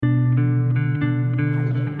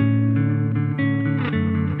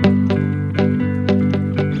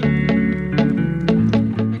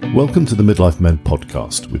Welcome to the Midlife Men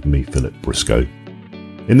podcast with me, Philip Briscoe.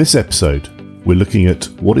 In this episode, we're looking at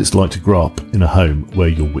what it's like to grow up in a home where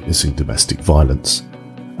you're witnessing domestic violence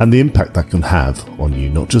and the impact that can have on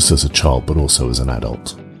you, not just as a child, but also as an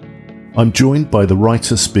adult. I'm joined by the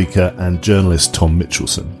writer, speaker, and journalist Tom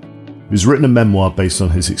Mitchelson, who's written a memoir based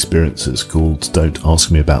on his experiences called Don't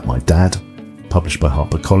Ask Me About My Dad, published by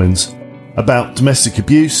HarperCollins, about domestic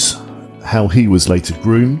abuse, how he was later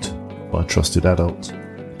groomed by a trusted adult,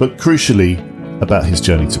 but crucially, about his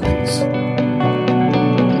journey to peace.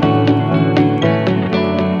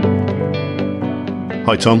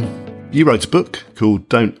 Hi Tom, you wrote a book called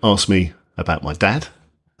Don't Ask Me About My Dad,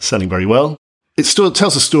 selling very well. It still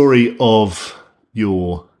tells a story of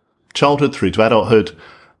your childhood through to adulthood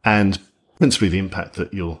and principally the impact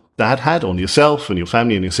that your dad had on yourself and your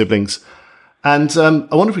family and your siblings. And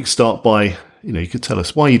I wonder if we could start by, you could tell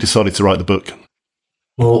us why you decided to write the book.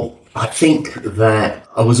 Well, I think that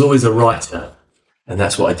I was always a writer, and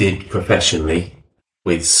that's what I did professionally,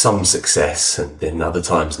 with some success and then other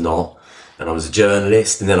times not. And I was a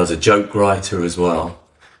journalist, and then I was a joke writer as well.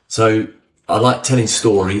 So I like telling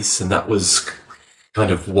stories, and that was kind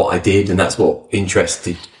of what I did, and that's what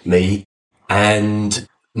interested me. And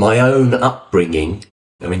my own upbringing,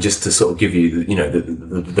 I mean, just to sort of give you,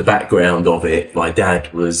 the background of it, my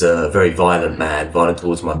dad was a very violent man, violent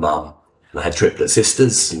towards my mum. And I had triplet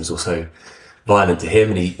sisters. He was also violent to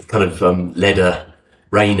him, and he kind of led a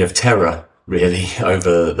reign of terror, really,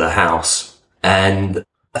 over the house. And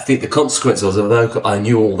I think the consequence was, although I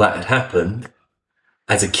knew all that had happened,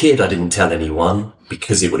 as a kid I didn't tell anyone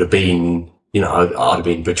because it would have been, I'd have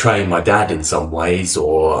been betraying my dad in some ways,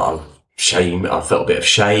 or I felt a bit of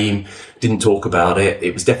shame, didn't talk about it.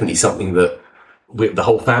 It was definitely something that the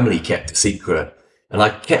whole family kept a secret. And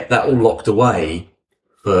I kept that all locked away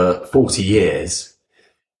for 40 years.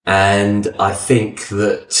 And I think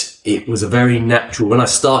that it was a very natural, when I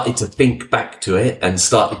started to think back to it and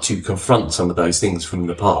started to confront some of those things from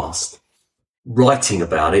the past, writing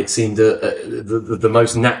about it seemed the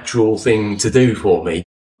most natural thing to do for me.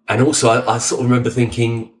 And also I sort of remember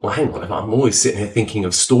thinking, well, hang on, I'm always sitting here thinking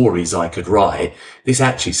of stories I could write. This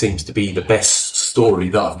actually seems to be the best story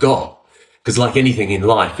that I've got. Because like anything in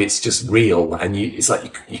life, it's just real, and it's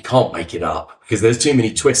like you can't make it up, because there's too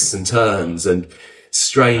many twists and turns and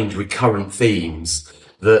strange recurrent themes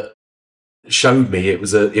that showed me it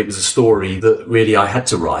was a story that really I had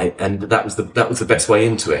to write, and that was the best way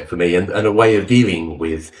into it for me, and a way of dealing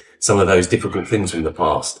with some of those difficult things from the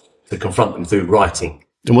past, to confront them through writing.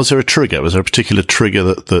 And was there a trigger? Was there a particular trigger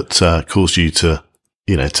that caused you to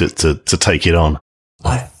take it on?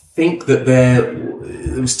 I think that there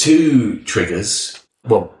was two triggers.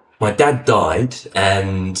 Well, my dad died,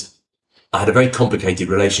 and I had a very complicated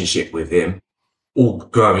relationship with him. All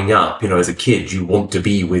growing up, as a kid, you want to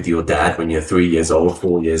be with your dad when you're 3 years old,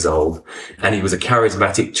 4 years old. And he was a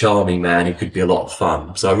charismatic, charming man who could be a lot of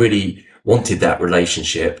fun. So I really wanted that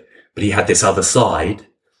relationship. But he had this other side,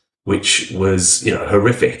 which was,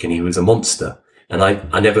 horrific, and he was a monster. And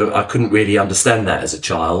I couldn't really understand that as a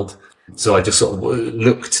child. So I just sort of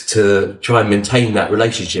looked to try and maintain that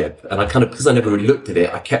relationship. And because I never really looked at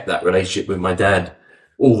it, I kept that relationship with my dad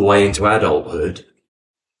all the way into adulthood.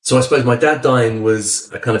 So I suppose my dad dying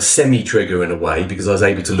was a kind of semi-trigger in a way, because I was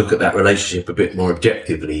able to look at that relationship a bit more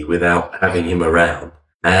objectively without having him around.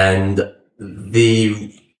 And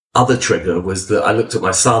the other trigger was that I looked at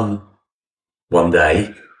my son one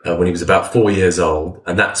day when he was about 4 years old,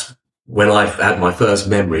 and that's when I had my first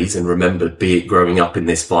memories and remembered growing up in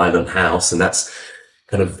this violent house. And that's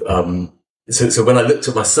kind of, so when I looked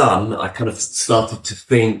at my son, I kind of started to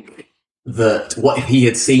think that what if he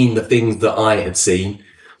had seen the things that I had seen?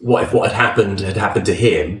 What if what had happened to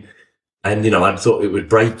him? And, I thought it would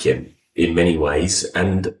break him in many ways.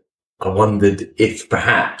 And I wondered if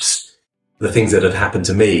perhaps the things that had happened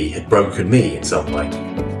to me had broken me in some way.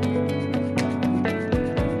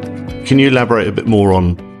 Can you elaborate a bit more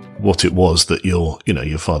on what it was that your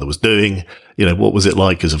father was doing? What was it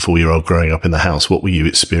like as a 4-year-old growing up in the house? What were you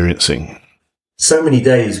experiencing? So many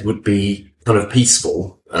days would be kind of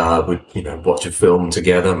peaceful. We'd, watch a film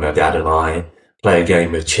together, my dad and I, play a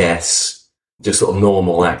game of chess, just sort of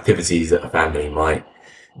normal activities that a family might.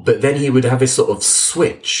 But then he would have this sort of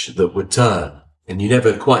switch that would turn, and you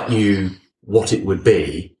never quite knew what it would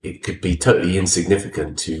be. It could be totally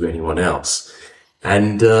insignificant to anyone else.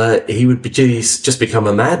 And he would just become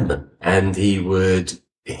a madman, and he would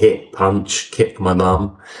hit, punch, kick my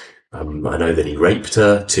mum. I know that he raped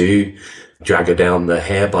her too, drag her down the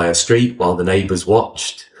hair by a street while the neighbours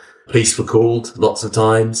watched. Police were called lots of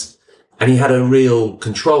times. And he had a real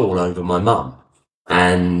control over my mum.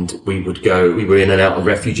 and we were in and out of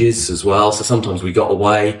refuges as well. So sometimes we got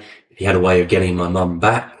away. He had a way of getting my mum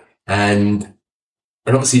back. And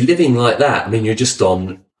obviously living like that, I mean, you're just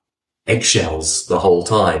on eggshells the whole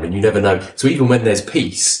time and you never know. So even when there's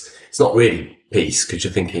peace, it's not really peace because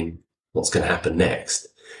you're thinking, what's going to happen next?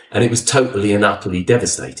 And it was totally and utterly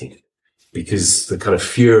devastating because the kind of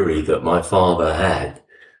fury that my father had,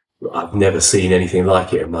 I've never seen anything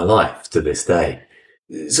like it in my life to this day.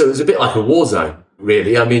 So it was a bit like a war zone,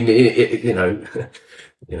 really. I mean,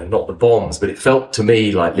 not the bombs, but it felt to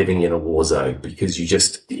me like living in a war zone because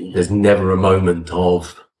there's never a moment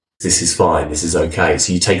of, this is fine, this is okay.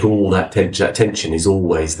 So you take all that tension, that tension is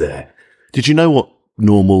always there. Did you know what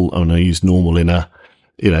normal, I use normal in a,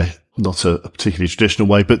 not a particularly traditional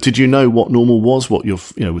way, but did you know what normal was?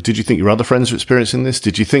 Did you think your other friends were experiencing this?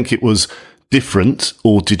 Did you think it was different,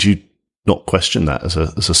 or did you not question that as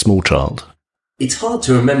a small child? It's hard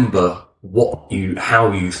to remember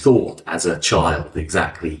how you thought as a child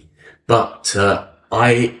exactly, but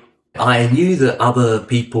I knew that other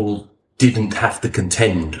people didn't have to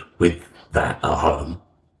contend with that at home.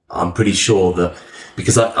 I'm pretty sure that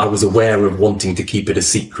because I was aware of wanting to keep it a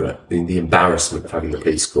secret, the embarrassment of having the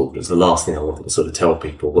police called was the last thing I wanted to sort of tell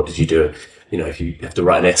people. What did you do? If you have to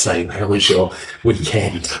write an essay, how was your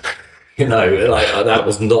weekend? That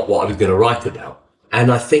was not what I was going to write about.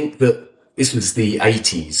 And I think that this was the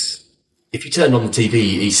 80s. If you turned on the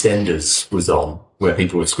TV, EastEnders was on, where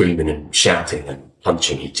people were screaming and shouting and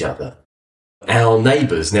punching each other. Our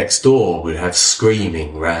neighbours next door would have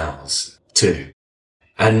screaming rows too.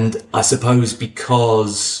 And I suppose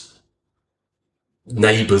because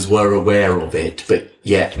neighbours were aware of it, but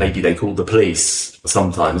yet maybe they called the police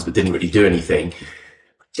sometimes, but didn't really do anything.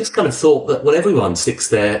 Just kind of thought that, well, everyone seemed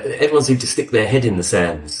to stick their head in the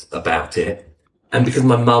sand about it. And because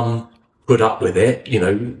my mum put up with it,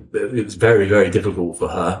 it was very, very difficult for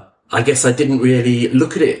her. I guess I didn't really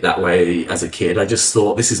look at it that way as a kid. I just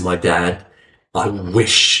thought, this is my dad. I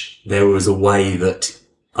wish there was a way that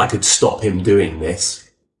I could stop him doing this,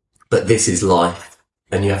 but this is life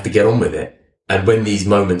and you have to get on with it. And when these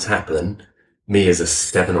moments happen, me as a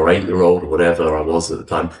 7 or 8 year old or whatever I was at the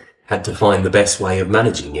time, had to find the best way of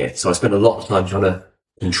managing it. So I spent a lot of time trying to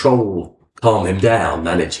calm him down,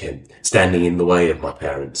 manage him, standing in the way of my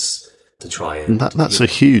parents to try and... That's a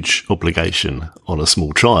huge obligation on a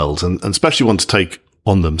small child, and especially one to take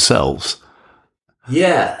on themselves.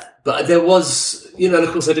 Yeah, but there was, and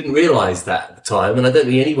of course I didn't realise that at the time, and I don't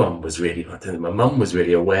think my mum was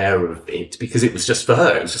really aware of it, because it was just for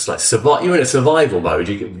her. It was just like, you're in a survival mode.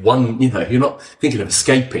 You get you're not thinking of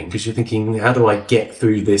escaping, because you're thinking, how do I get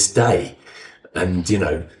through this day? And,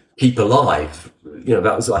 keep alive.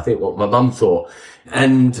 That was, I think, what my mum thought.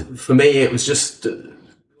 And for me, it was just...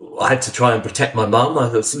 I had to try and protect my mum. I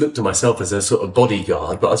looked at myself as a sort of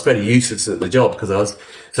bodyguard, but I was fairly useless at the job because I was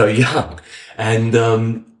so young. And,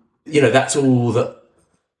 that's all that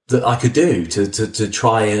I could do to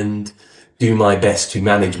try and do my best to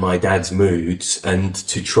manage my dad's moods and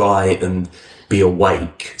to try and be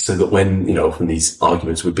awake so that when, often these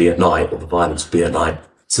arguments would be at night or the violence would be at night,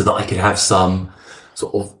 so that I could have some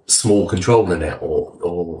sort of small control in it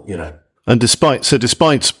or. And despite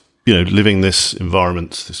living this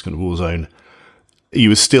environment, this kind of war zone, you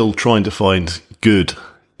were still trying to find good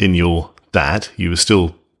in your dad. You were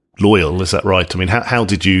still loyal, is that right? I mean, how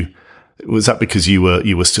did you? Was that because you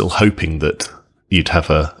were still hoping that you'd have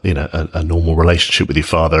a normal relationship with your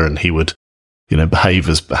father and he would, behave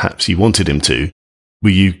as perhaps you wanted him to? Were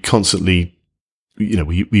you constantly,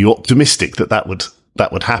 were you optimistic that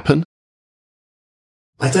would happen?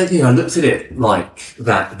 I don't think I looked at it like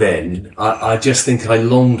that then. I just think I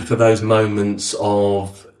longed for those moments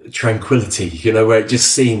of tranquility, where it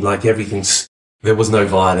just seemed like there was no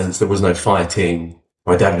violence, there was no fighting.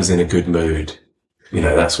 My dad was in a good mood.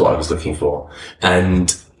 That's what I was looking for.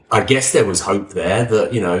 And I guess there was hope there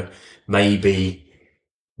that, maybe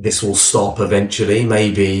this will stop eventually.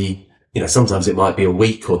 Maybe, sometimes it might be a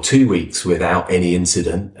week or 2 weeks without any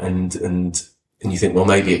incident. And you think, well,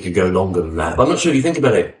 maybe it could go longer than that. But I'm not sure if you think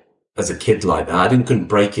about it as a kid like that. I couldn't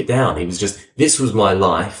break it down. He was just, this was my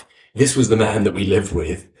life. This was the man that we lived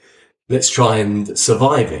with. Let's try and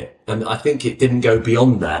survive it. And I think it didn't go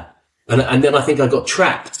beyond that. And then I think I got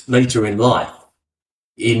trapped later in life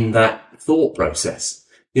in that thought process.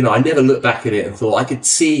 I never looked back at it and thought I could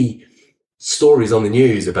see stories on the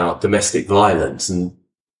news about domestic violence and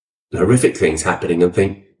horrific things happening and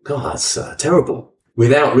think, God, that's terrible,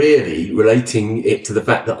 without really relating it to the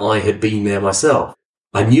fact that I had been there myself.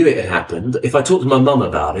 I knew it had happened. If I talked to my mum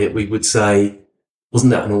about it, we would say,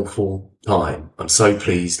 wasn't that an awful time? I'm so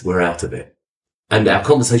pleased we're out of it. And our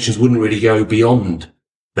conversations wouldn't really go beyond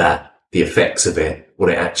that, the effects of it, what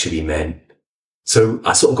it actually meant. So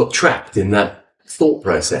I sort of got trapped in that thought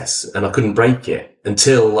process and I couldn't break it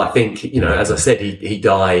until I think, as I said, he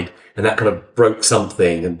died, and that kind of broke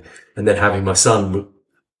something. And then having my son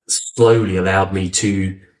slowly allowed me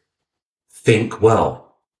to think,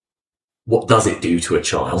 well, what does it do to a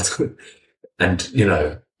child? And,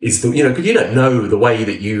 because you don't know the way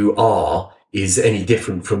that you are is any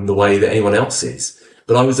different from the way that anyone else is.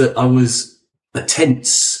 But I was a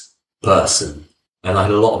tense person, and I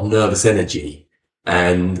had a lot of nervous energy,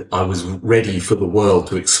 and I was ready for the world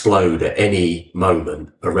to explode at any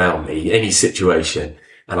moment around me, any situation,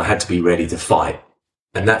 and I had to be ready to fight.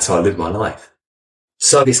 And that's how I lived my life.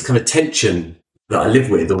 So this kind of tension that I live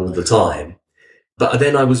with all the time. But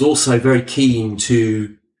then I was also very keen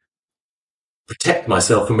to protect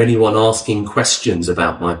myself from anyone asking questions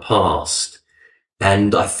about my past.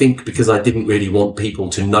 And I think because I didn't really want people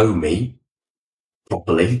to know me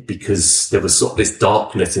properly, because there was sort of this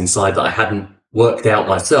darkness inside that I hadn't worked out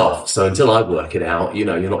myself. So until I work it out, you're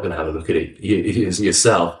not going to have a look at it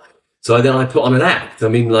yourself. So then I put on an act. I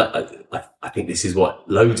mean, I think this is what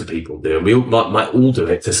loads of people do, and we might all do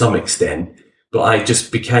it to some extent. But I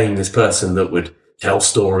just became this person that would tell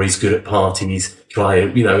stories, good at parties, I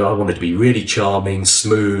wanted to be really charming,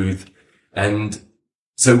 smooth. And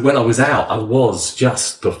so when I was out, I was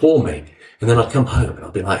just performing. And then I'd come home and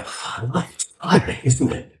I'd be like, life's tiring,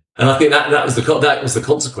 isn't it? And I think that was the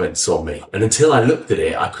consequence on me. And until I looked at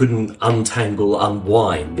it, I couldn't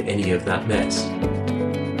unwind any of that mess.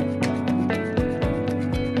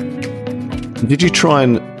 Did you try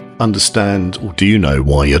and understand, or do you know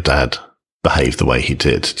why your dad behaved the way he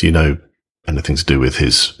did? Do you know anything to do with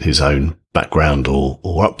his own background or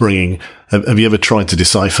upbringing? Have you ever tried to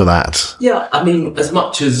decipher that? Yeah, I mean, as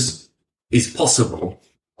much as is possible,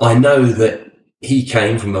 I know that he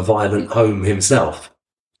came from a violent home himself.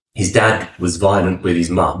 His dad was violent with his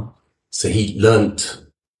mum, so he learnt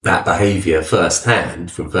that behaviour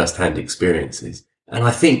firsthand, from firsthand experiences. And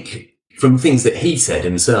I think from things that he said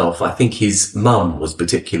himself, I think his mum was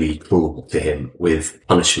particularly cruel to him with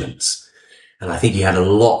punishments. And I think he had a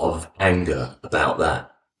lot of anger about that.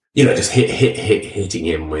 Just hitting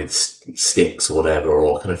him with sticks or whatever,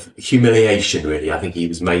 or kind of humiliation, really. I think he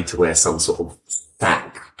was made to wear some sort of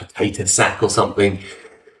potato sack or something.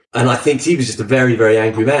 And I think he was just a very, very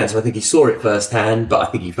angry man. So I think he saw it firsthand, but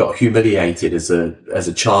I think he felt humiliated as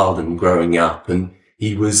a child and growing up. And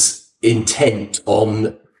he was intent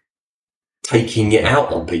on taking it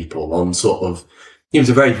out on people, on he was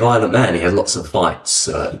a very violent man. He had lots of fights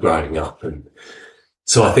growing up. And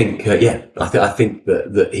so I think, I think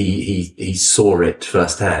that he saw it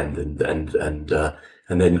firsthand and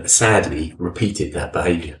then sadly repeated that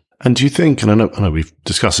behaviour. And do you think, and I know we've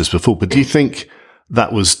discussed this before, but do you think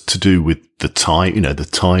that was to do with the time, the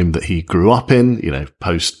time that he grew up in,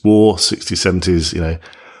 post-war, 60s, 70s,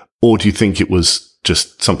 or do you think it was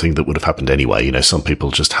just something that would have happened anyway? Some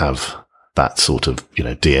people just have that sort of,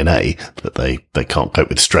 DNA that they can't cope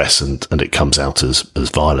with stress and it comes out as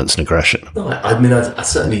violence and aggression. No, I mean, I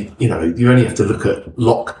certainly, you only have to look at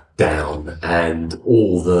lockdown and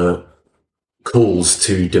all the calls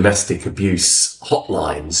to domestic abuse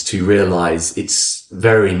hotlines to realise it's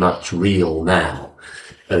very much real now,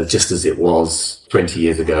 just as it was 20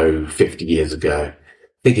 years ago, 50 years ago.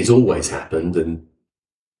 I think it's always happened and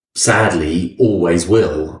sadly always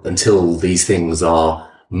will until these things are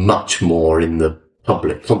much more in the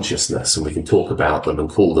public consciousness and we can talk about them and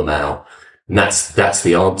call them out. And that's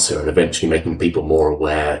the answer, and eventually making people more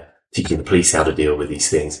aware, teaching the police how to deal with these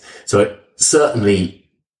things. So certainly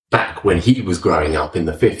back when he was growing up in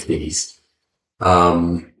the 50s,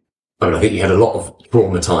 I think you had a lot of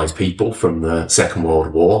traumatized people from the Second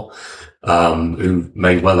World War, who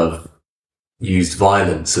may well have used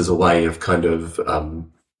violence as a way of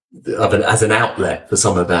as an outlet for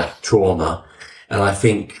some of that trauma. And I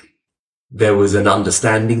think there was an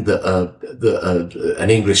understanding that an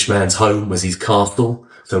Englishman's home was his castle.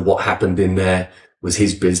 So what happened in there was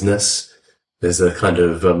his business. There's a kind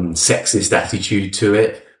of sexist attitude to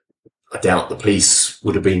it. I doubt the police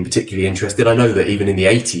would have been particularly interested. I know that even in the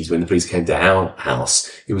 80s, when the police came to our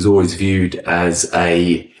house, it was always viewed as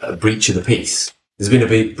a breach of the peace. There's been a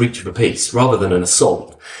big breach of the peace rather than an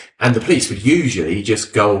assault. And the police would usually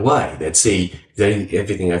just go away. They'd see, is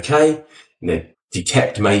everything okay? And they'd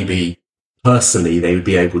detect maybe personally they would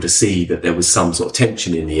be able to see that there was some sort of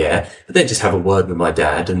tension in the air, but they'd just have a word with my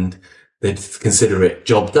dad and they'd consider it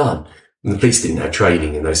job done. And the police didn't have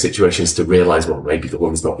training in those situations to realise, well, maybe the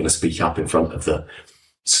woman's not going to speak up in front of them.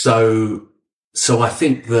 So I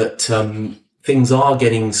think that, things are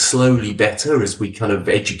getting slowly better as we kind of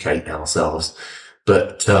educate ourselves.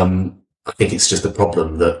 But I think it's just a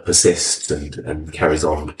problem that persists and carries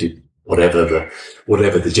on to whatever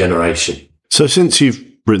the generation. So since you've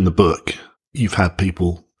written the book, you've had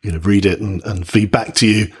people, read it and feed back to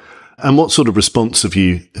you. And what sort of response have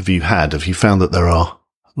you had? Have you found that there are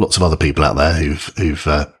lots of other people out there who've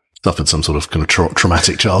suffered some sort of kind of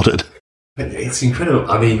traumatic childhood? It's incredible.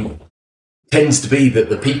 I mean, tends to be that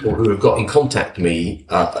the people who have got in contact with me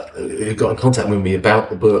about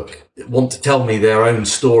the book want to tell me their own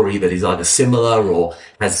story that is either similar or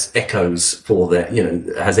has echoes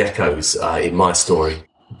in my story.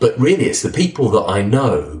 But really, it's the people that I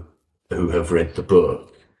know who have read the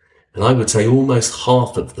book, and I would say almost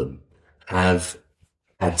half of them have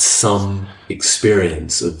had some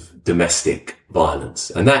experience of domestic violence,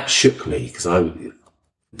 and that shook me because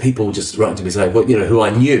people just write to me saying, well, who I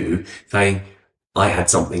knew, saying, I had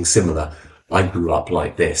something similar. I grew up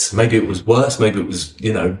like this. Maybe it was worse. Maybe it was,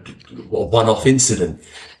 a one-off incident,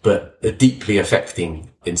 but a deeply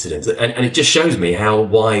affecting incident. And it just shows me how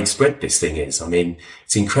widespread this thing is. I mean,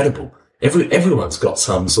 it's incredible. Everyone's got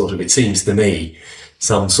some sort of, it seems to me,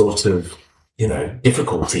 some sort of,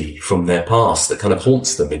 difficulty from their past that kind of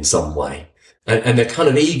haunts them in some way. And they're kind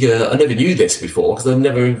of eager. I never knew this before because I've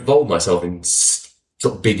never involved myself in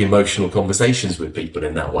sort of big emotional conversations with people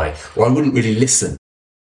in that way, or I wouldn't really listen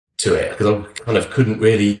to it because I kind of couldn't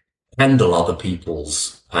really handle other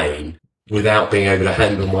people's pain without being able to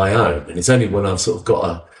handle my own. And it's only when I've sort of got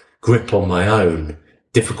a grip on my own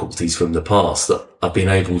difficulties from the past that I've been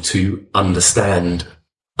able to understand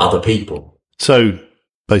other people. So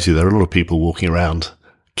basically, there are a lot of people walking around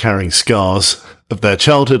carrying scars of their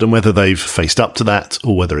childhood, and whether they've faced up to that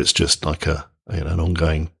or whether it's just like an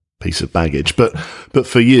ongoing piece of baggage. But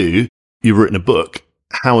for you've written a book.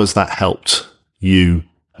 How has that helped you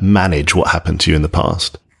manage what happened to you in the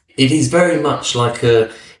past? It is very much like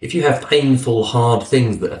if you have painful, hard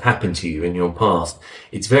things that have happened to you in your past,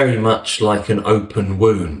 it's very much like an open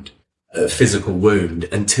wound, a physical wound,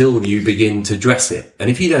 until you begin to dress it. And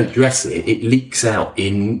if you don't dress it, it leaks out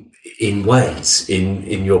in ways,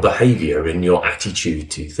 in your behaviour, in your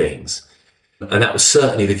attitude to things. And that was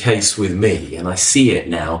certainly the case with me. And I see it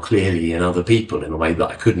now clearly in other people in a way that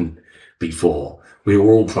I couldn't before. We are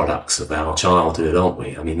all products of our childhood, aren't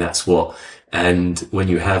we? I mean, and when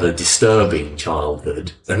you have a disturbing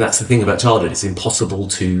childhood, and that's the thing about childhood, it's impossible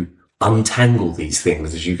to untangle these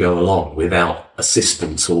things as you go along without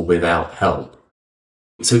assistance or without help.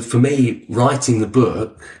 So for me, writing the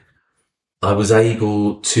book, I was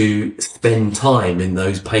able to spend time in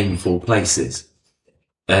those painful places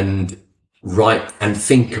and write and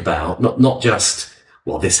think about not just,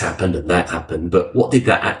 well, this happened and that happened, but what did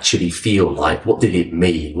that actually feel like? What did it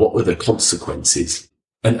mean? What were the consequences?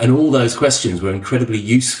 And all those questions were incredibly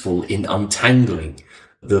useful in untangling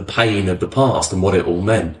the pain of the past and what it all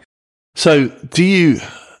meant. So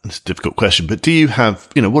it's a difficult question, but do you have,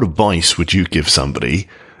 what advice would you give somebody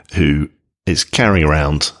who is carrying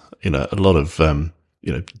around, a lot of,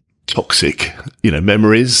 toxic,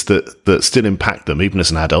 memories that still impact them, even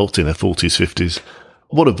as an adult in their 40s, 50s.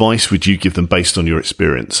 What advice would you give them based on your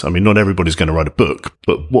experience? I mean, not everybody's going to write a book,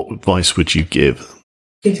 but what advice would you give?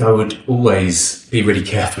 I think I would always be really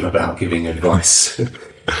careful about giving advice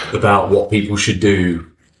about what people should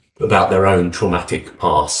do about their own traumatic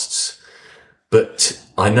pasts. But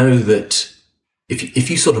I know that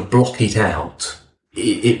if you sort of block it out,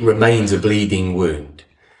 it remains a bleeding wound.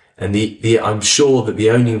 And I'm sure that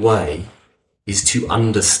the only way is to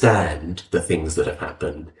understand the things that have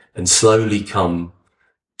happened and slowly come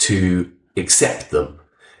to accept them.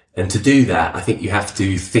 And to do that, I think you have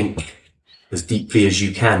to think as deeply as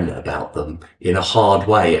you can about them in a hard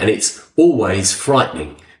way. And it's always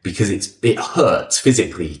frightening because it hurts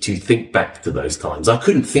physically to think back to those times. I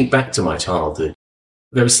couldn't think back to my childhood.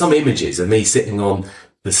 There were some images of me sitting on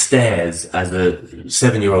the stairs as a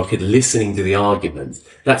 7-year-old kid listening to the arguments.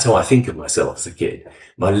 That's how I think of myself as a kid.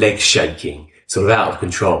 My legs shaking, sort of out of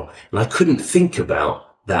control. And I couldn't think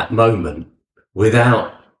about that moment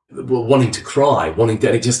without wanting to cry,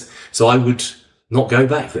 so I would not go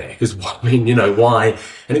back there because, why?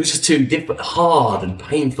 And it was just too different, hard and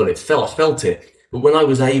painful. I felt it. But when I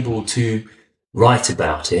was able to write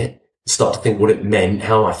about it, start to think what it meant,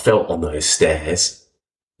 how I felt on those stairs,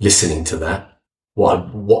 listening to that,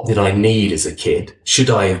 what did I need as a kid? Should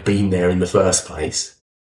I have been there in the first place?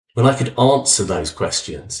 When I could answer those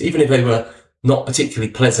questions, even if they were not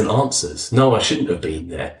particularly pleasant answers. No, I shouldn't have been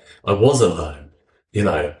there. I was alone.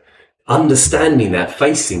 Understanding that,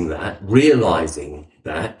 facing that, realizing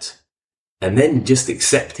that, and then just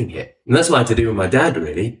accepting it. And that's what I had to do with my dad,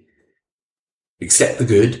 really. accept the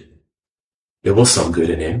good. There was some good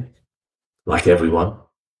in him, like everyone.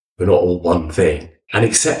 We're not all one thing. And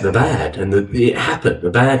accept the bad. And it happened.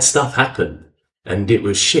 The bad stuff happened. And it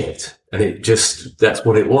was shit. And that's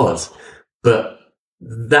what it was. But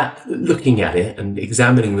that, looking at it and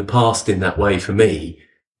examining the past in that way for me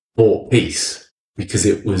brought peace,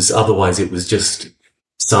 because otherwise it was just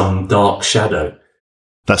some dark shadow.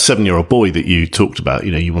 That 7-year-old boy that you talked about,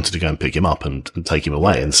 you wanted to go and pick him up and take him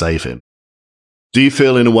away and save him. Do you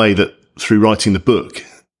feel in a way that through writing the book,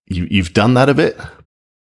 you've done that a bit?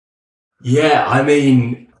 Yeah,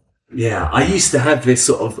 I used to have this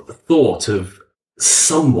sort of thought of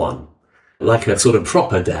someone, like a sort of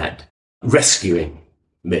proper dad, rescuing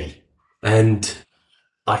me. And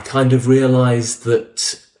I kind of realised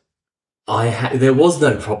that there was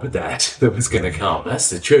no proper dad that was going to come.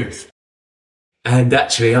 That's the truth. And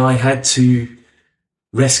actually, I had to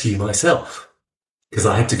rescue myself, because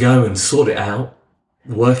I had to go and sort it out,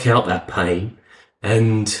 work out that pain.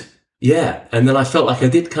 And then I felt like I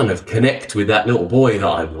did kind of connect with that little boy that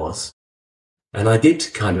I was. And I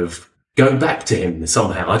did kind of go back to him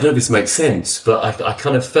somehow. I don't know if this makes sense, but I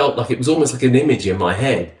kind of felt like it was almost like an image in my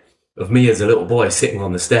head of me as a little boy sitting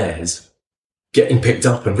on the stairs, getting picked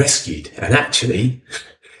up and rescued. And actually,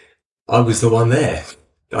 I was the one there.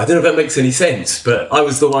 I don't know if that makes any sense, but I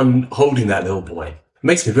was the one holding that little boy. It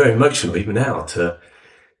makes me very emotional even now,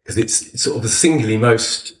 because it's sort of the singularly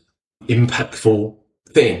most impactful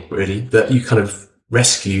thing, really, that you kind of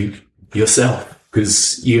rescue yourself,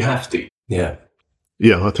 because you have to. Yeah.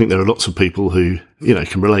 Yeah, I think there are lots of people who,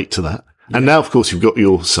 can relate to that. Yeah. And now, of course, you've got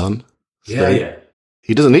your son. Yeah.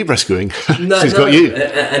 He doesn't need rescuing. No, he's got you.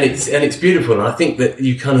 And it's beautiful. And I think that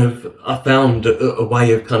I found a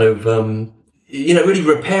way of kind of, really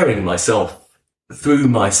repairing myself through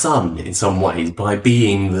my son in some ways by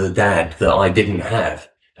being the dad that I didn't have.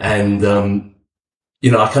 And, I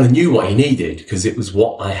kind of knew what he needed because it was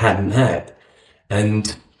what I hadn't had.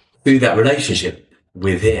 And through that relationship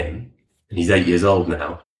with him, and he's 8 years old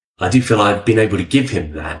now, I do feel I've been able to give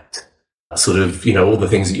him that sort of, all the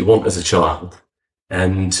things that you want as a child.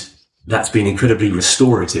 And that's been incredibly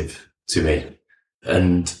restorative to me.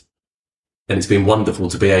 And it's been wonderful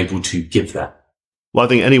to be able to give that. Well, I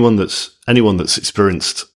think anyone that's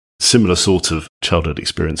experienced similar sort of childhood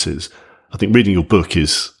experiences, I think reading your book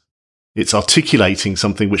it's articulating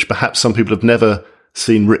something which perhaps some people have never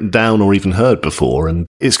seen written down or even heard before. And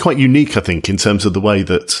it's quite unique, I think, in terms of the way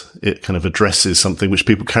that it kind of addresses something which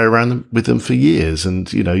people carry around with them for years. And,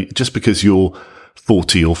 just because you're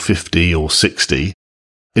 40 or 50 or 60,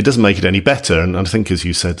 it doesn't make it any better. And I think, as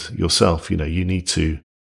you said yourself, you need to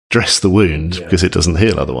dress the wound because it doesn't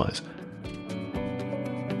heal otherwise.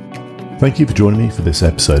 Thank you for joining me for this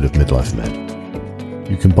episode of Midlife Men.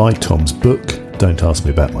 You can buy Tom's book, Don't Ask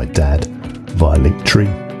Me About My Dad, via Linktree.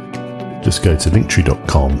 Just go to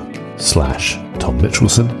linktree.com/Tom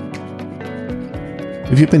Mitchelson.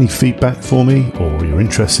 If you have any feedback for me or you're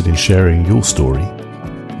interested in sharing your story,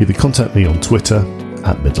 either contact me on Twitter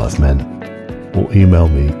 @MidlifeMen or email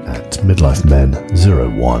me at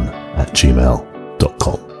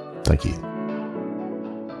midlifemen01@gmail.com. Thank you.